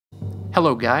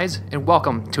Hello guys, and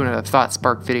welcome to another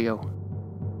ThoughtSpark video.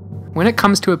 When it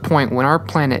comes to a point when our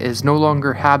planet is no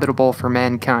longer habitable for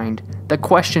mankind, the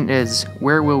question is,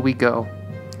 where will we go?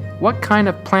 What kind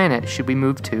of planet should we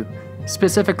move to?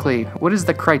 Specifically, what is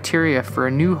the criteria for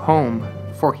a new home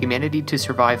for humanity to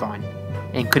survive on?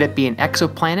 And could it be an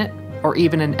exoplanet or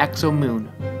even an exomoon?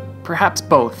 Perhaps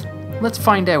both. Let's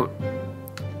find out.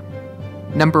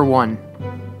 Number 1.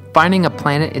 Finding a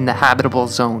planet in the habitable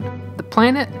zone. The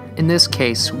planet, in this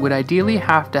case, would ideally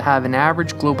have to have an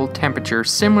average global temperature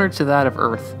similar to that of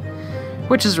Earth,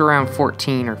 which is around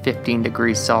 14 or 15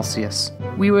 degrees Celsius.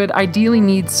 We would ideally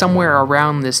need somewhere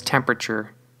around this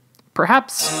temperature.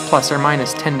 Perhaps plus or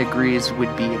minus 10 degrees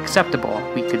would be acceptable.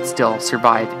 We could still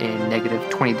survive in negative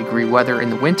 20 degree weather in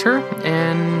the winter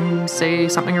and say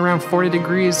something around 40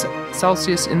 degrees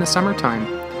Celsius in the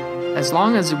summertime. As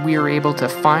long as we are able to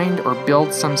find or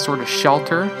build some sort of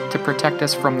shelter to protect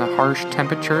us from the harsh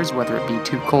temperatures, whether it be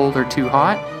too cold or too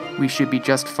hot, we should be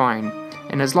just fine.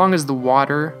 And as long as the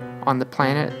water on the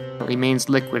planet remains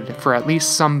liquid for at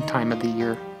least some time of the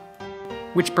year.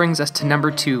 Which brings us to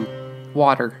number 2,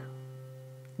 water.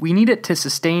 We need it to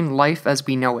sustain life as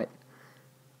we know it.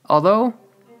 Although,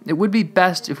 it would be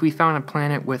best if we found a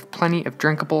planet with plenty of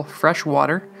drinkable fresh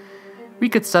water. We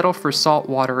could settle for salt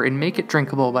water and make it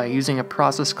drinkable by using a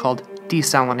process called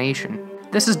desalination.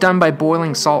 This is done by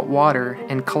boiling salt water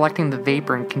and collecting the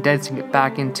vapor and condensing it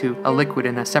back into a liquid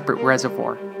in a separate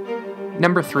reservoir.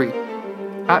 Number 3.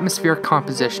 Atmospheric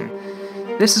composition.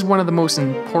 This is one of the most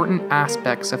important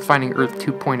aspects of finding Earth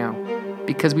 2.0,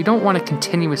 because we don't want to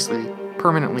continuously,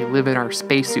 permanently live in our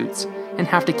spacesuits and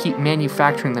have to keep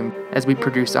manufacturing them as we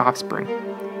produce offspring.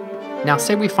 Now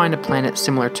say we find a planet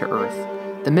similar to Earth.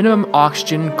 The minimum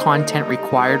oxygen content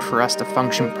required for us to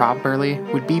function properly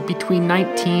would be between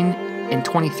 19 and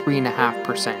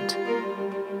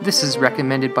 23.5%. This is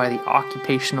recommended by the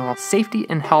Occupational Safety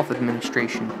and Health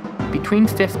Administration. Between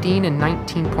 15 and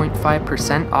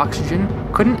 19.5% oxygen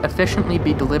couldn't efficiently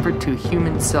be delivered to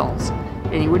human cells,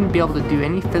 and you wouldn't be able to do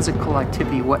any physical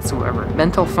activity whatsoever.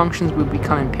 Mental functions would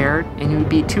become impaired, and you would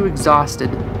be too exhausted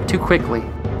too quickly.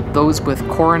 Those with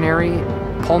coronary,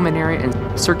 pulmonary, and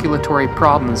circulatory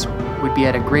problems would be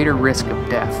at a greater risk of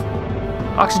death.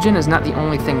 Oxygen is not the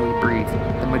only thing we breathe.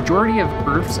 The majority of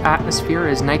Earth's atmosphere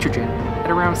is nitrogen,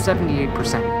 at around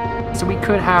 78%. So we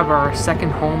could have our second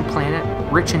home planet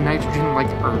rich in nitrogen like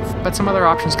Earth, but some other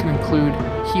options can include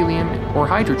helium or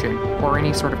hydrogen, or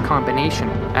any sort of combination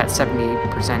at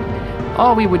 78%.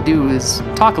 All we would do is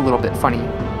talk a little bit funny,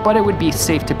 but it would be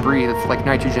safe to breathe like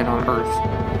nitrogen on Earth.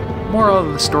 Moral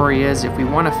of the story is, if we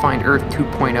want to find Earth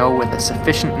 2.0 with a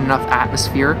sufficient enough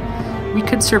atmosphere, we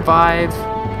could survive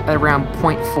at around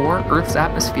 0.4 Earth's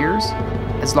atmospheres.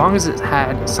 As long as it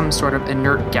had some sort of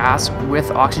inert gas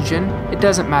with oxygen, it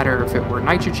doesn't matter if it were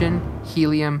nitrogen,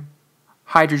 helium,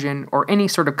 hydrogen, or any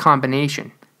sort of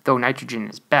combination, though nitrogen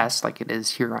is best like it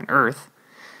is here on Earth.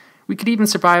 We could even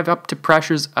survive up to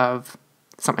pressures of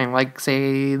something like,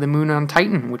 say, the moon on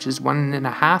Titan, which is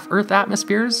 1.5 Earth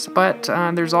atmospheres, but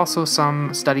there's also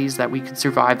some studies that we could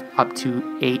survive up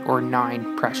to 8 or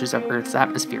 9 pressures of Earth's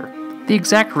atmosphere. The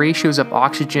exact ratios of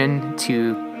oxygen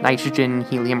to nitrogen,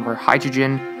 helium, or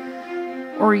hydrogen,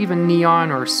 or even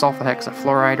neon or sulfur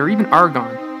hexafluoride, or even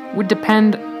argon, would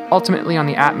depend ultimately on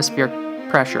the atmospheric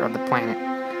pressure of the planet.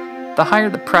 The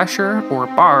higher the pressure, or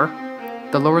bar,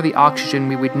 the lower the oxygen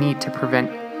we would need to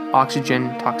prevent oxygen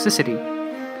toxicity.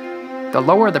 The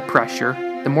lower the pressure,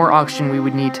 the more oxygen we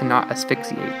would need to not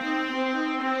asphyxiate.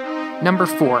 Number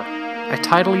 4. A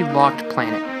tidally locked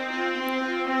planet.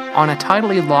 On a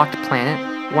tidally locked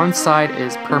planet, one side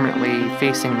is permanently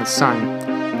facing the sun,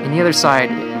 and the other side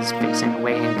is facing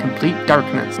away in complete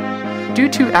darkness. Due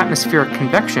to atmospheric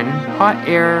convection, hot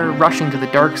air rushing to the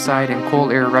dark side and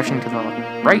cold air rushing to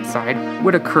the bright side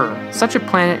would occur. Such a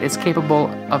planet is capable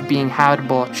of being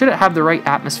habitable should it have the right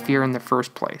atmosphere in the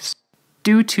first place.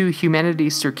 Due to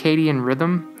humanity's circadian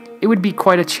rhythm, it would be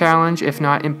quite a challenge, if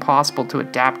not impossible, to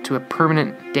adapt to a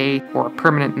permanent day or a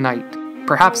permanent night.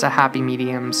 Perhaps a happy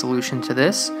medium solution to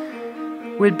this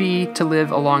would be to live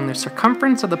along the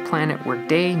circumference of the planet where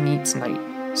day meets night,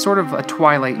 sort of a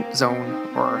twilight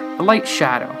zone or a light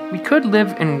shadow. We could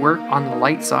live and work on the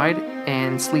light side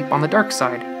and sleep on the dark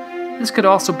side. This could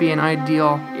also be an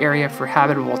ideal area for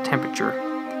habitable temperature.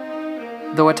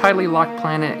 Though a tidally locked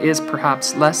planet is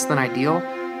perhaps less than ideal,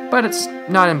 but it's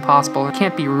not impossible and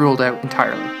can't be ruled out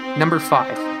entirely. Number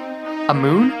 5. A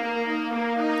moon?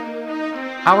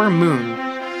 Our moon,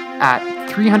 at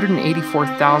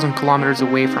 384,000 kilometers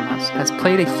away from us, has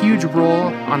played a huge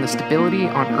role on the stability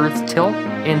on Earth's tilt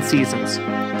and seasons.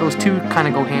 Those two kind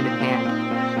of go hand in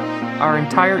hand. our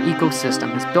entire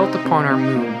ecosystem is built upon our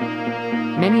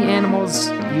moon. Many animals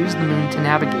use the moon to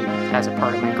navigate as a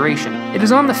part of migration. It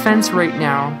is on the fence right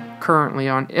now, currently,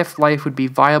 on if life would be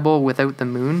viable without the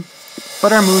moon,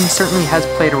 but our moon certainly has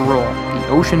played a role. The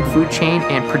ocean food chain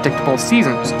and predictable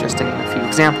seasons, just to name a few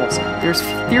examples. There's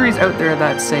theories out there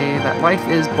that say that life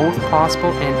is both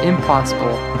possible and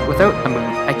impossible without a moon.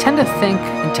 I tend to think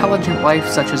intelligent life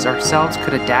such as ourselves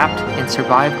could adapt and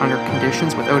survive under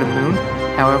conditions without a moon.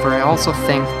 However, I also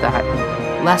think that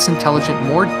less intelligent,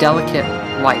 more delicate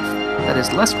life that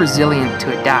is less resilient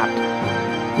to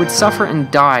adapt would suffer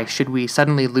and die should we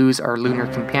suddenly lose our lunar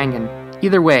companion.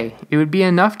 Either way, it would be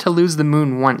enough to lose the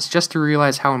moon once just to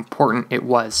realize how important it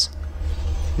was.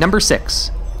 Number 6.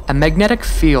 A magnetic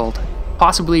field,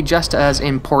 possibly just as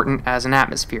important as an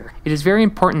atmosphere. It is very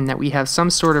important that we have some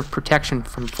sort of protection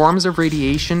from forms of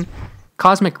radiation,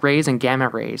 cosmic rays, and gamma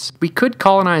rays. We could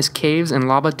colonize caves and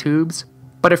lava tubes,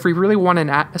 but if we really want an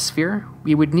atmosphere,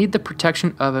 we would need the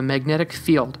protection of a magnetic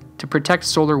field to protect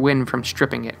solar wind from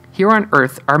stripping it. Here on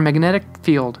Earth, our magnetic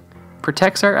field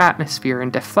protects our atmosphere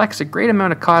and deflects a great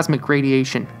amount of cosmic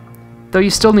radiation, though you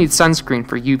still need sunscreen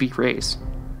for UV rays.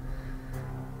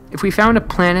 If we found a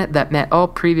planet that met all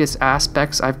previous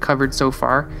aspects I've covered so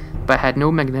far, but had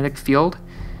no magnetic field,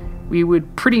 we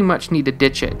would pretty much need to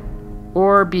ditch it,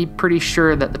 or be pretty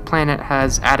sure that the planet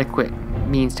has adequate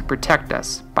means to protect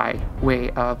us by way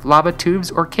of lava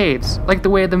tubes or caves, like the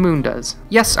way the moon does.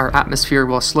 Yes, our atmosphere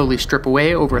will slowly strip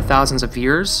away over thousands of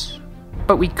years,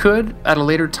 but we could, at a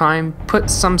later time, put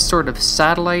some sort of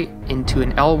satellite into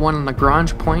an L1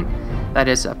 Lagrange point, that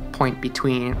is a point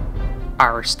between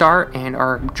our star and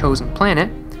our chosen planet,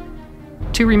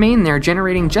 to remain there,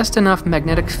 generating just enough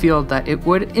magnetic field that it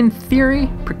would, in theory,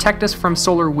 protect us from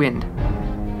solar wind.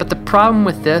 But the problem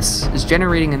with this is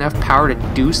generating enough power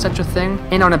to do such a thing,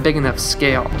 and on a big enough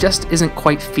scale, just isn't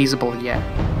quite feasible yet.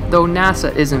 Though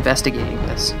NASA is investigating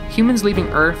this. Humans leaving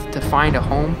Earth to find a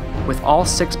home with all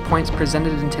 6 points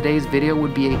presented in today's video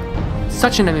would be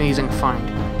such an amazing find.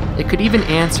 It could even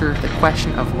answer the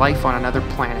question of life on another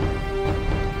planet.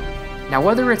 Now,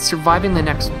 whether it's surviving the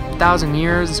next 1,000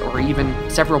 years or even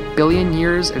several billion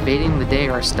years evading the day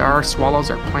our star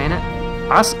swallows our planet,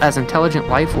 us as intelligent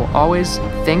life will always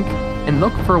think and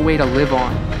look for a way to live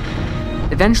on.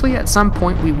 Eventually, at some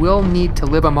point, we will need to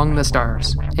live among the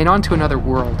stars and onto another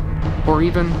world, or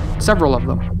even several of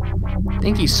them.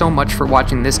 Thank you so much for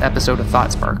watching this episode of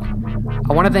ThoughtSpark.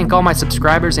 I want to thank all my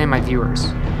subscribers and my viewers,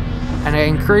 and I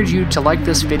encourage you to like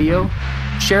this video,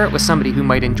 share it with somebody who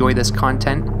might enjoy this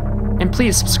content, and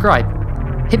please subscribe.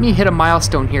 Hit a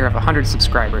milestone here of 100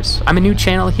 subscribers. I'm a new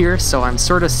channel here, so I'm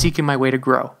sort of seeking my way to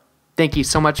grow. Thank you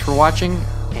so much for watching,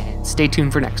 and stay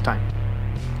tuned for next time.